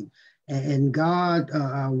of Satan. And God,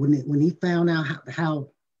 when he found out how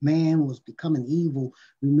man was becoming evil,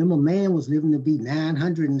 remember man was living to be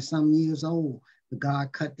 900 and some years old, but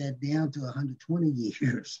God cut that down to 120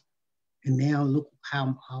 years. And now look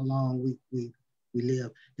how long we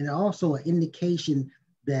live. And also an indication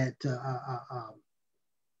that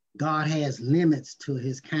God has limits to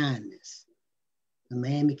his kindness. The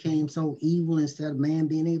man became so evil, instead of man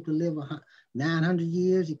being able to live 900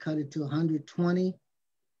 years, he cut it to 120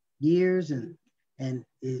 years, and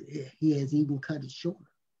he has even cut it short.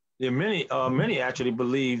 Yeah, many actually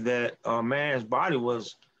believe that man's body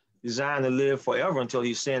was designed to live forever until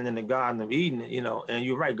he sinned in the Garden of Eden. You know, and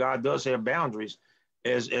you're right, God does have boundaries,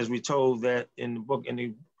 as we told that in the book, in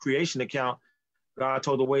the creation account. God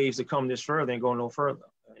told the waves to come this further and go no further,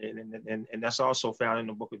 and that's also found in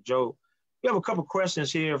the book of Job. We have a couple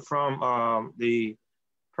questions here from the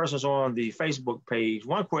persons on the Facebook page.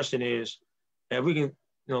 One question is, and we can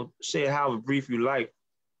say it however brief you like,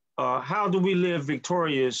 how do we live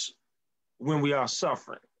victorious when we are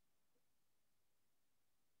suffering?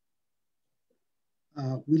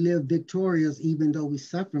 We live victorious even though we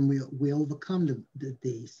suffer, and we overcome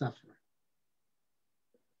the suffering.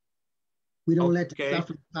 We don't let the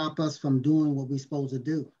suffering stop us from doing what we're supposed to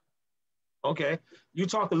do. Okay. You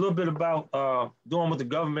talked a little bit about doing what the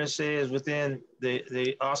government says within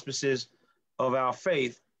the auspices of our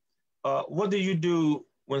faith. What do you do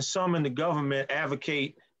when some in the government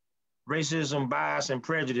advocate racism, bias, and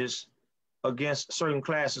prejudice against certain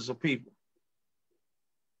classes of people?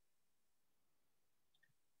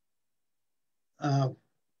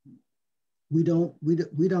 We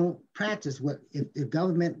don't practice what, if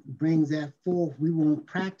government brings that forth, we won't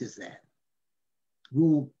practice that. We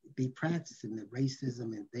won't be practicing the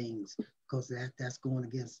racism and things, because that's going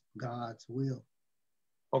against God's will.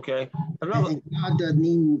 Okay. And God doesn't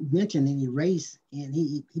even mention any race, and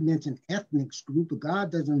he mentioned ethnic group, but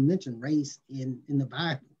God doesn't mention race in the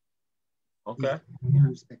Bible. Okay.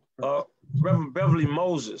 Reverend Beverly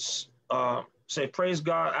Moses say, praise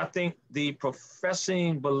God. I think the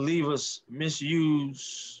professing believers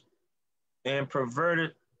misuse and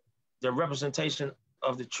perverted the representation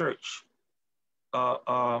of the church.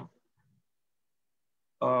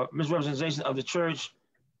 Misrepresentation of the church.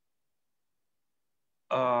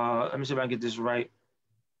 Let me see if I can get this right.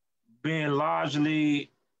 Being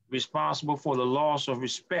largely responsible for the loss of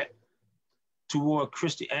respect toward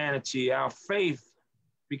Christianity. Our faith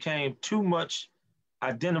became too much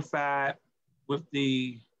identified with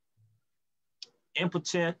the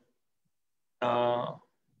impotent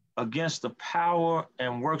against the power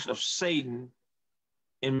and works of Satan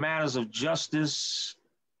in matters of justice,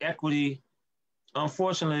 equity.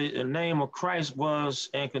 Unfortunately, the name of Christ was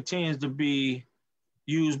and continues to be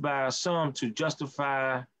used by some to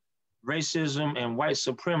justify racism and white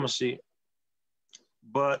supremacy.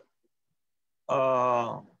 But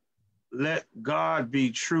let God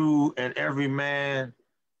be true and every man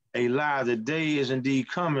a lie. The day is indeed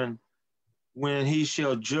coming when he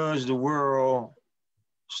shall judge the world,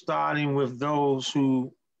 starting with those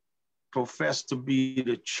who profess to be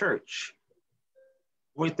the church.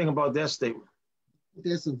 What do you think about that statement?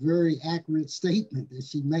 That's a very accurate statement that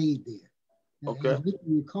she made there. Okay. As we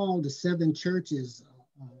can recall, the 7 churches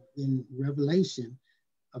in Revelation,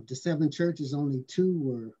 of the 7 churches, only 2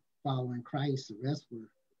 were following Christ. The rest were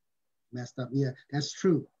messed up. Yeah, that's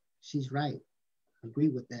true. She's right. I agree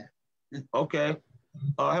with that. Okay.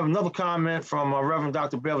 I have another comment from Reverend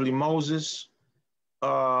Dr. Beverly Moses.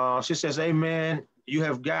 She says, amen. You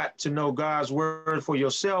have got to know God's word for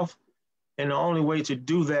yourself. And the only way to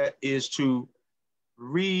do that is to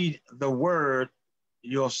read the word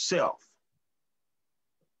yourself.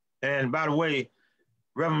 And by the way,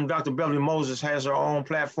 Reverend Dr. Beverly Moses has her own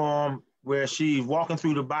platform where she's walking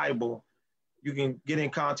through the Bible. You can get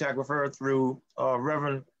in contact with her through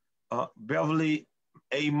Reverend Beverly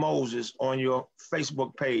A. Moses on your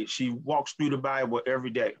Facebook page. She walks through the Bible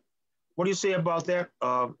every day. What do you say about that,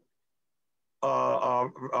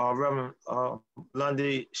 Reverend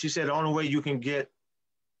Lundy? She said the only way you can get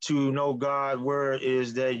to know God's word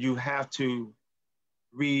is that you have to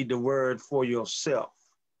read the word for yourself.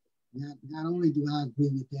 Not only do I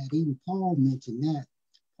agree with that, even Paul mentioned that.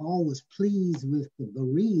 Paul was pleased with the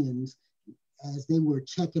Bereans as they were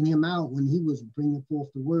checking him out when he was bringing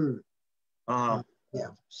forth the word. Yeah,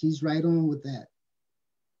 she's right on with that.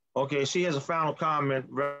 Okay, she has a final comment,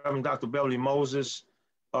 Reverend Dr. Beverly Moses,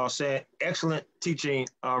 saying, excellent teaching,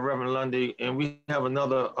 Reverend Lundy. And we have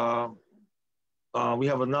another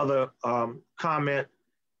comment,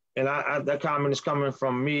 and that comment is coming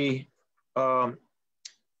from me. You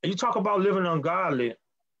talk about living ungodly.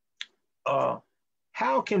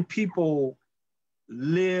 How can people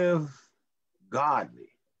live godly?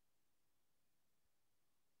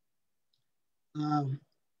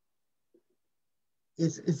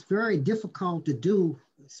 It's very difficult to do,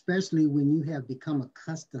 especially when you have become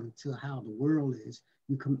accustomed to how the world is.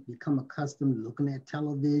 You become accustomed to looking at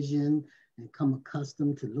television and come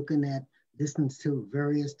accustomed to listening to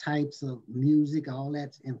various types of music, all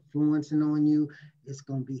that's influencing on you. It's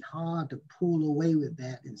going to be hard to pull away with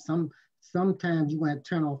that. And sometimes you want to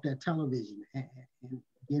turn off that television and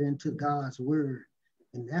get into God's word.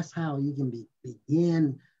 And that's how you can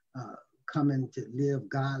begin coming to live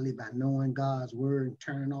godly, by knowing God's word and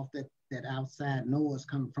turning off that outside noise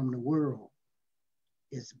coming from the world.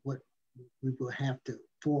 Is what we will have to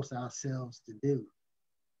force ourselves to do.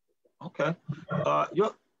 Okay.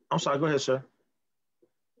 I'm sorry, go ahead, sir.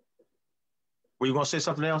 Were you going to say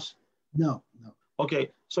something else? No.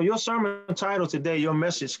 Okay, so your sermon title today, your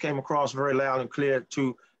message came across very loud and clear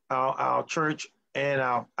to our church and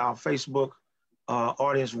our Facebook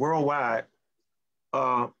audience worldwide.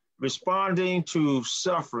 Responding to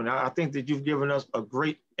suffering. I think that you've given us a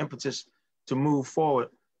great impetus to move forward.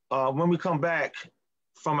 When we come back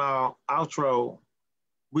from our outro,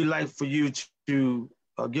 we'd like for you to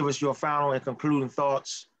give us your final and concluding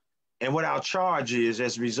thoughts and what our charge is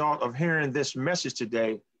as a result of hearing this message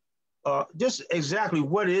today. Just exactly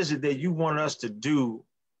what is it that you want us to do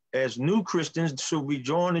as new Christians? Should we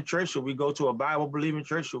join the church? Should we go to a Bible-believing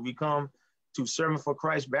church? Should we come to Servant for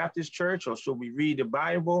Christ Baptist Church, or should we read the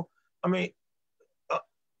Bible? I mean,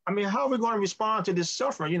 how are we going to respond to this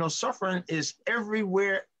suffering? You know, suffering is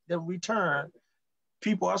everywhere that we turn.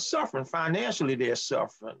 People are suffering. Financially, they're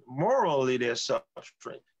suffering. Morally, they're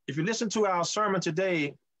suffering. If you listen to our sermon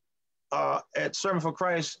today at Servant for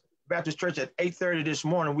Christ Baptist Church at 8:30 this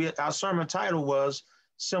morning, our sermon title was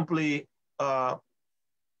simply about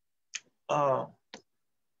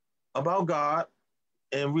God,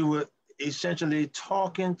 and we were essentially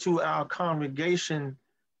talking to our congregation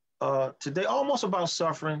today almost about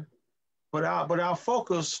suffering, but our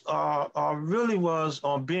focus really was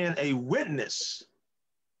on being a witness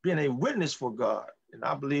for God. And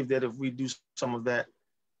I believe that if we do some of that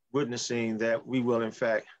witnessing, that we will in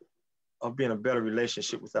fact be in a better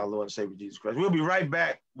relationship with our Lord and Savior Jesus Christ. We'll be right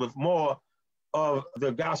back with more of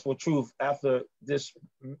the gospel truth after this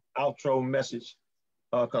outro message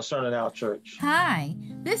concerning our church. Hi,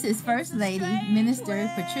 this is First Lady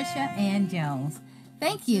Minister Patricia Ann Jones.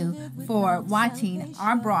 Thank you for watching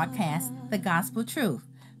our broadcast, The Gospel Truth.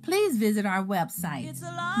 Please visit our website.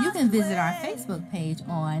 You can visit our Facebook page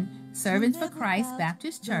on Servants for Christ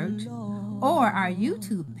Baptist Church, or our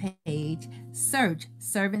YouTube page, search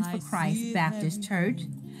Servants for Christ Baptist Church.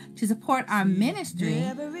 To support our ministry,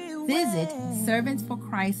 visit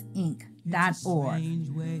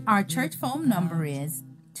servantsforchristinc.org. Our church phone number is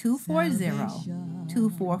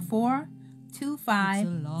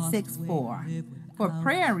 240-244-2564. For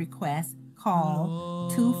prayer requests,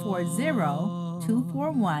 call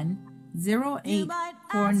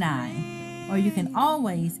 240-241-0849. Or you can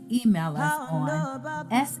always email us on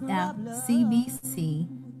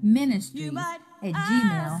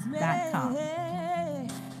sfcbcministries@gmail.com.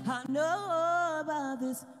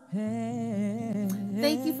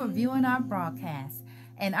 Thank you for viewing our broadcast.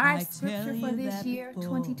 And our scripture for this year,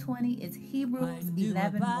 2020, is Hebrews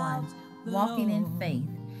 11:1, walking in faith.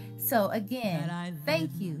 So again,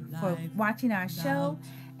 thank you for watching our show,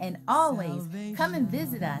 and always come and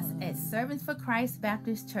visit us at Servants for Christ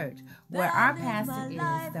Baptist Church, where our pastor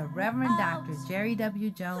is the Reverend Dr. Jerry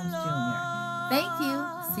W. Jones Jr. Thank you.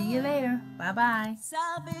 See you later. Bye-bye.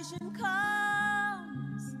 Salvation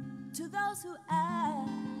comes to those who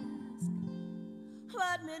ask,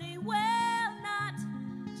 but many will not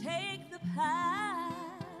take the path.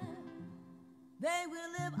 They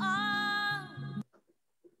will live on.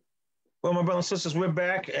 Well, my brothers and sisters, we're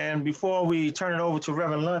back. And before we turn it over to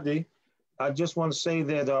Reverend Lundy, I just want to say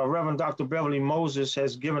that Reverend Dr. Beverly Moses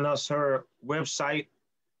has given us her website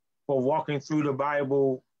for walking through the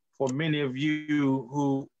Bible for many of you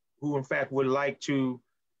who in fact would like to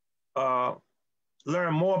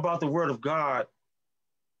learn more about the Word of God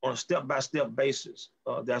on a step-by-step basis.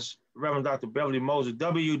 That's Reverend Dr. Beverly Moses,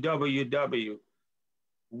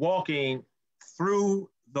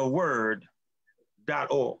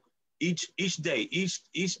 www.walkingthroughtheword.org. Each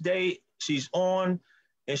day she's on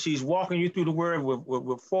and she's walking you through the Word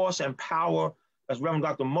with force and power. That's Reverend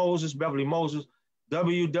Dr. Moses, Beverly Moses,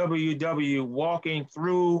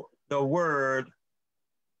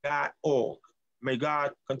 www.walkingthroughtheword.org. May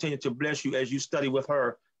God continue to bless you as you study with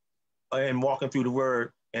her and walking through the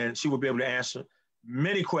Word, and she will be able to answer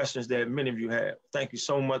many questions that many of you have. Thank you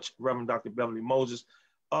so much, Reverend Dr. Beverly Moses.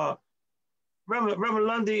 Reverend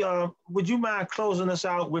Lundy, would you mind closing us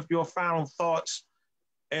out with your final thoughts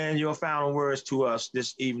and your final words to us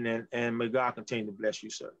this evening? And may God continue to bless you,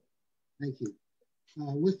 sir. Thank you.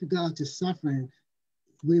 With regard to suffering,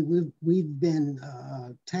 we've been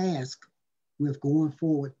tasked with going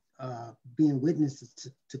forward, being witnesses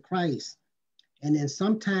to Christ. And then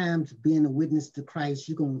sometimes being a witness to Christ,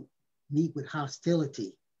 you're going to meet with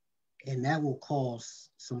hostility, and that will cause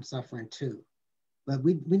some suffering too. But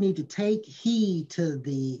we need to take heed to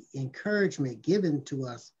the encouragement given to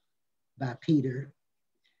us by Peter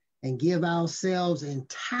and give ourselves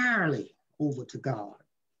entirely over to God.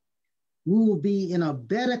 We will be in a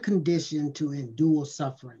better condition to endure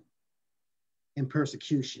suffering and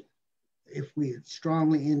persecution if we're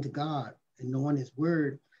strongly into God and knowing His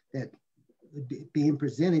Word that being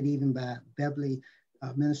presented even by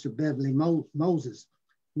Minister Beverly Moses.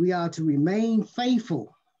 We are to remain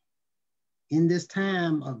faithful in this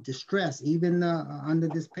time of distress, even under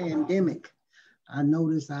this pandemic. I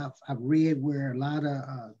noticed I've read where a lot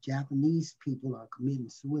of Japanese people are committing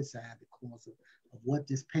suicide because of what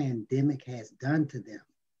this pandemic has done to them.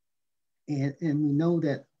 And we know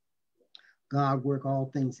that God works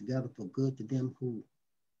all things together for good to them who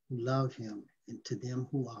love Him and to them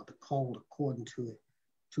who are called according to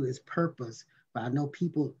His purpose. But I know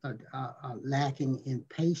people are lacking in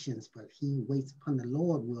patience, but he who waits upon the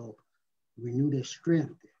Lord will renew their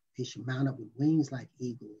strength. They should mount up with wings like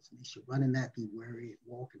eagles. They should run and not be weary and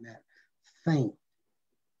walk and not faint.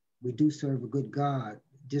 We do serve a good God.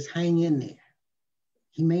 Just hang in there.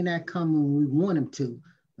 He may not come when we want Him to,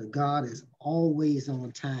 but God is always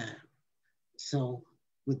on time. So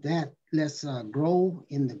with that, let's grow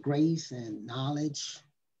in the grace and knowledge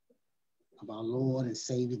of our Lord and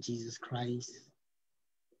Savior Jesus Christ.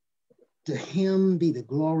 To Him be the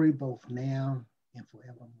glory both now and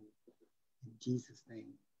forevermore. In Jesus' name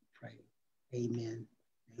we pray. Amen.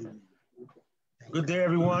 Amen. Good day,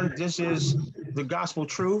 everyone. This is The Gospel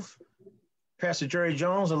Truth. Pastor Jerry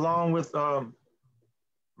Jones, along with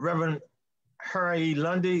Reverend Harry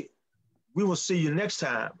Lundy. We will see you next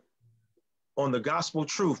time on The Gospel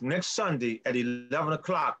Truth, next Sunday at 11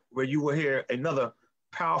 o'clock, where you will hear another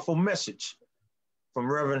powerful message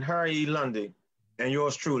from Reverend Harry Lundy and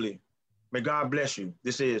yours truly. May God bless you.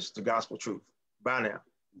 This is The Gospel Truth. Bye now.